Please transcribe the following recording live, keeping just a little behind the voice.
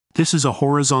This is a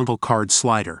horizontal card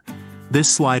slider. This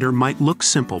slider might look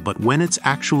simple, but when it's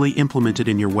actually implemented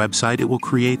in your website, it will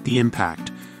create the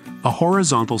impact. A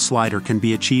horizontal slider can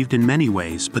be achieved in many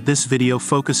ways, but this video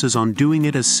focuses on doing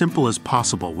it as simple as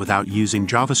possible without using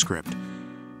JavaScript.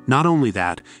 Not only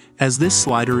that, as this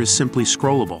slider is simply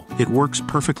scrollable, it works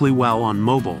perfectly well on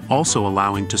mobile, also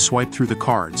allowing to swipe through the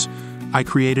cards. I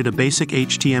created a basic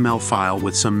HTML file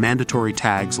with some mandatory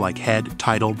tags like head,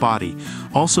 title, body.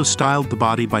 Also styled the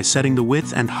body by setting the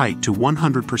width and height to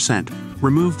 100%,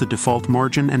 removed the default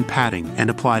margin and padding, and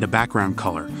applied a background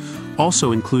color.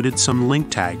 Also included some link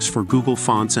tags for Google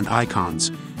Fonts and icons.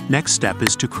 Next step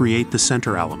is to create the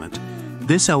center element.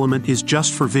 This element is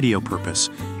just for video purpose.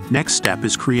 Next step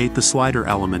is create the slider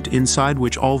element inside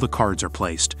which all the cards are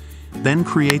placed. Then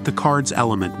create the cards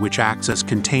element, which acts as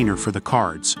container for the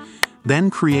cards.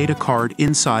 Then create a card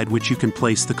inside which you can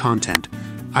place the content.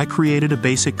 I created a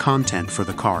basic content for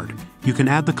the card. You can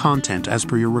add the content as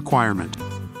per your requirement.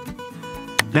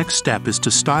 Next step is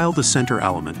to style the center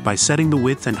element by setting the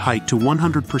width and height to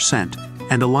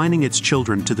 100% and aligning its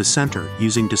children to the center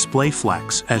using display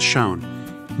flex as shown.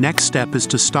 Next step is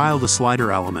to style the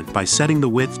slider element by setting the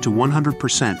width to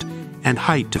 100% and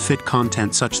height to fit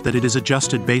content such that it is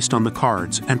adjusted based on the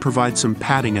cards and provide some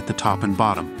padding at the top and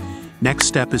bottom. Next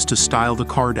step is to style the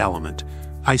card element.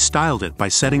 I styled it by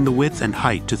setting the width and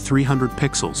height to 300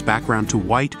 pixels, background to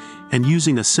white, and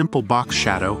using a simple box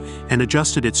shadow, and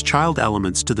adjusted its child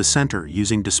elements to the center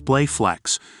using display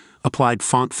flex. Applied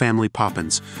font family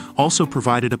Poppins. Also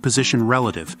provided a position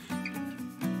relative.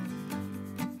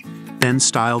 Then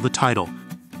style the title.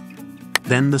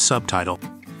 Then the subtitle.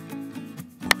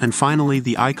 And finally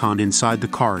the icon inside the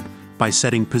card by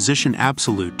setting position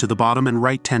absolute to the bottom and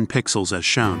right 10 pixels as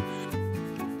shown.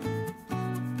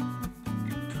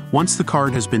 Once the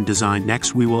card has been designed,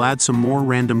 next we will add some more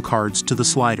random cards to the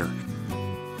slider.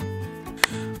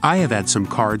 I have added some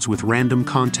cards with random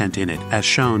content in it, as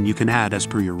shown. You can add as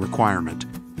per your requirement.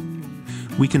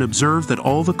 We can observe that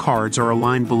all the cards are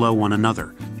aligned below one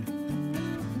another.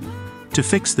 To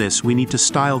fix this, we need to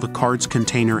style the cards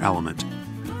container element.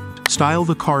 Style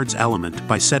the cards element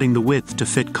by setting the width to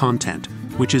fit content,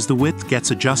 which is the width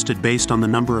gets adjusted based on the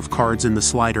number of cards in the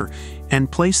slider,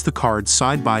 and place the cards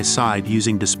side by side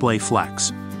using display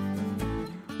flex.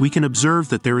 We can observe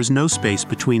that there is no space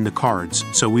between the cards,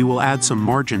 so we will add some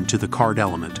margin to the card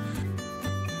element.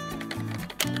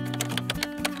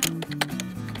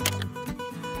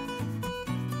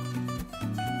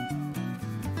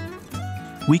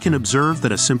 We can observe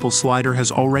that a simple slider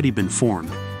has already been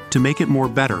formed. To make it more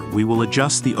better, we will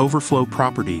adjust the overflow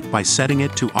property by setting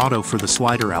it to auto for the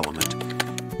slider element.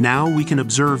 Now we can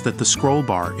observe that the scroll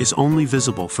bar is only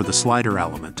visible for the slider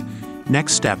element.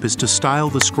 Next step is to style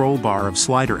the scroll bar of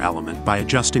slider element by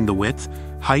adjusting the width,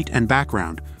 height, and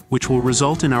background, which will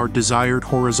result in our desired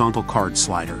horizontal card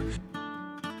slider.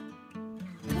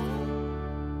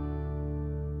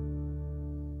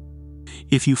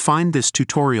 If you find this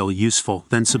tutorial useful,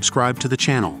 then subscribe to the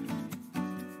channel.